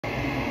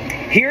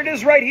Here it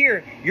is right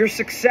here. Your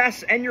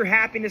success and your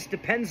happiness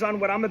depends on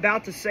what I'm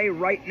about to say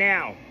right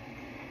now.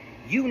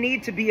 You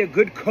need to be a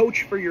good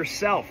coach for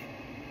yourself.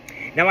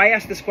 Now, I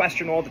ask this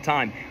question all the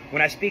time.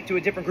 When I speak to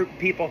a different group of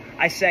people,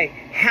 I say,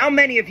 how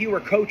many of you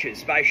are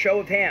coaches by a show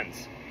of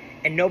hands?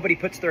 And nobody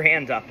puts their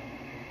hand up.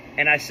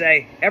 And I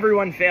say,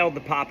 everyone failed the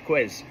pop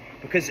quiz.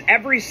 Because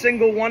every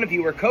single one of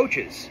you are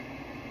coaches.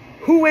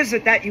 Who is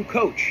it that you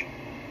coach?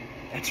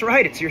 That's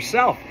right, it's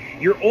yourself.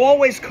 You're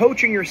always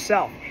coaching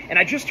yourself. And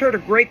I just heard a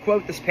great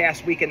quote this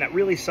past weekend that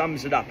really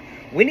sums it up.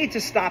 We need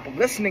to stop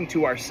listening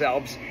to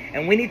ourselves,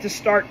 and we need to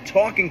start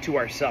talking to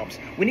ourselves.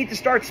 We need to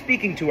start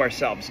speaking to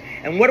ourselves.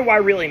 And what do I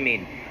really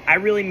mean? I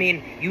really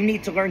mean you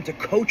need to learn to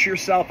coach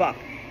yourself up.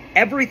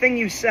 Everything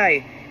you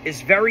say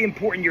is very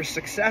important. Your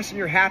success and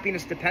your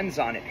happiness depends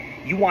on it.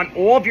 You want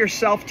all of your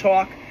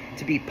self-talk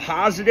to be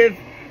positive,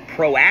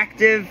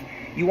 proactive.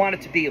 You want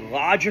it to be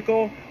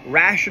logical,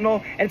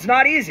 rational, and it's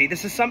not easy.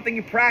 This is something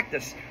you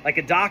practice. Like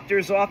a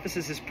doctor's office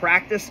is his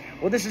practice.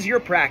 Well, this is your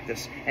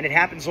practice, and it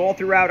happens all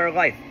throughout our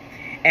life.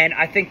 And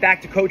I think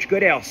back to Coach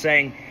Goodale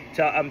saying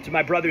to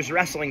my brother's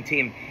wrestling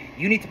team,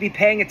 you need to be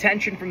paying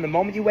attention from the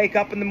moment you wake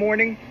up in the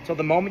morning till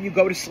the moment you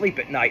go to sleep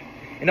at night.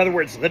 In other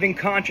words, living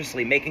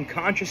consciously, making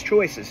conscious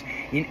choices.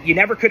 You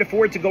never could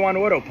afford to go on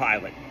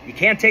autopilot. You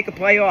can't take a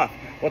play off.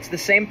 Well, it's the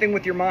same thing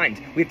with your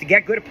mind. We have to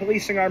get good at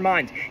policing our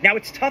mind. Now,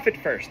 it's tough at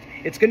first.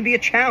 It's going to be a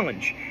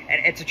challenge.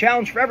 And it's a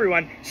challenge for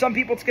everyone. Some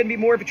people, it's going to be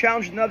more of a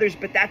challenge than others,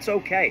 but that's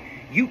okay.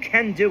 You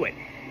can do it.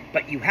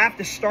 But you have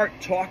to start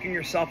talking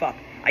yourself up.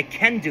 I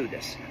can do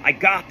this. I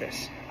got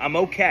this. I'm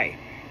okay.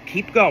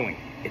 Keep going.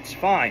 It's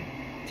fine.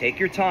 Take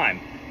your time.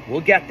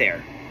 We'll get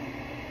there.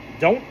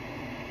 Don't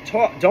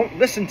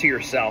listen to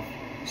yourself.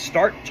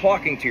 Start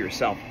talking to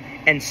yourself.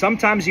 And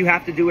sometimes you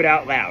have to do it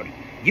out loud.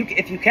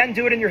 If you can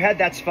do it in your head,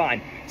 that's fine.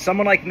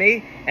 Someone like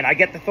me, and I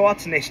get the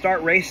thoughts and they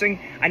start racing,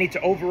 I need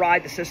to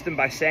override the system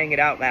by saying it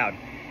out loud.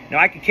 Now,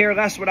 I could care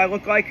less what I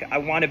look like.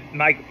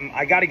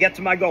 I got to get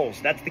to my goals.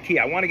 That's the key.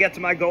 I want to get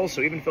to my goals,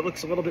 so even if it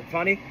looks a little bit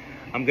funny,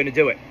 I'm going to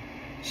do it.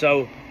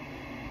 So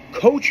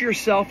coach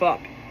yourself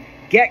up.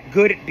 Get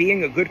good at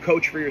being a good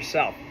coach for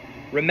yourself.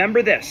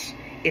 Remember this.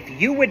 If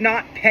you would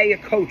not pay a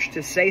coach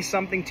to say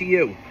something to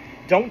you,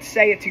 don't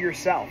say it to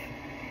yourself.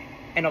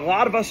 And a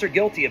lot of us are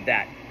guilty of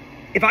that.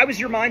 If I was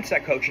your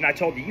mindset coach and I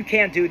told you, you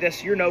can't do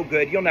this, you're no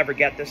good, you'll never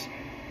get this,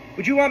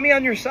 would you want me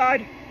on your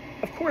side?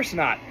 Of course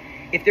not.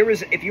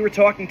 If you were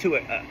talking to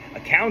a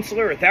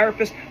counselor, a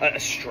therapist, a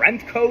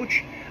strength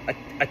coach,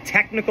 a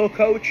technical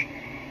coach,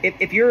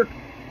 if your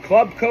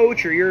club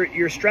coach or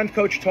your strength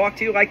coach talked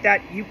to you like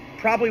that, you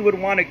probably would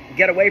want to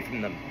get away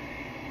from them.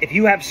 If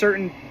you have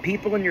certain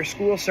people in your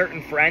school,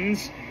 certain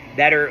friends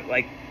that are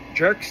like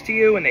jerks to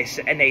you and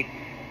they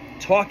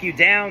talk you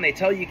down, they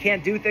tell you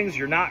can't do things,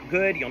 you're not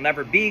good, you'll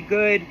never be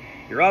good,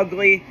 you're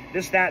ugly,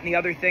 this, that, and the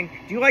other thing.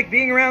 Do you like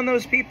being around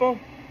those people?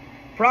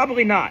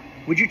 Probably not.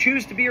 Would you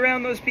choose to be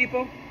around those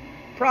people?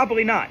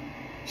 Probably not.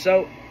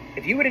 So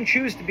if you wouldn't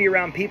choose to be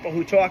around people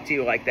who talk to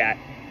you like that,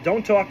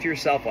 don't talk to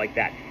yourself like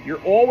that.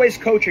 You're always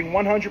coaching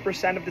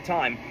 100% of the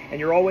time, and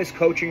you're always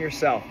coaching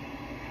yourself.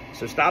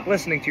 So stop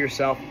listening to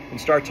yourself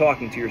and start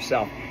talking to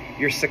yourself.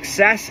 Your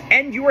success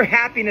and your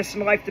happiness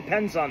in life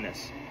depends on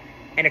this,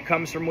 and it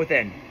comes from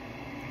within.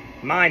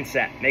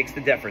 Mindset makes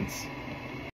the difference.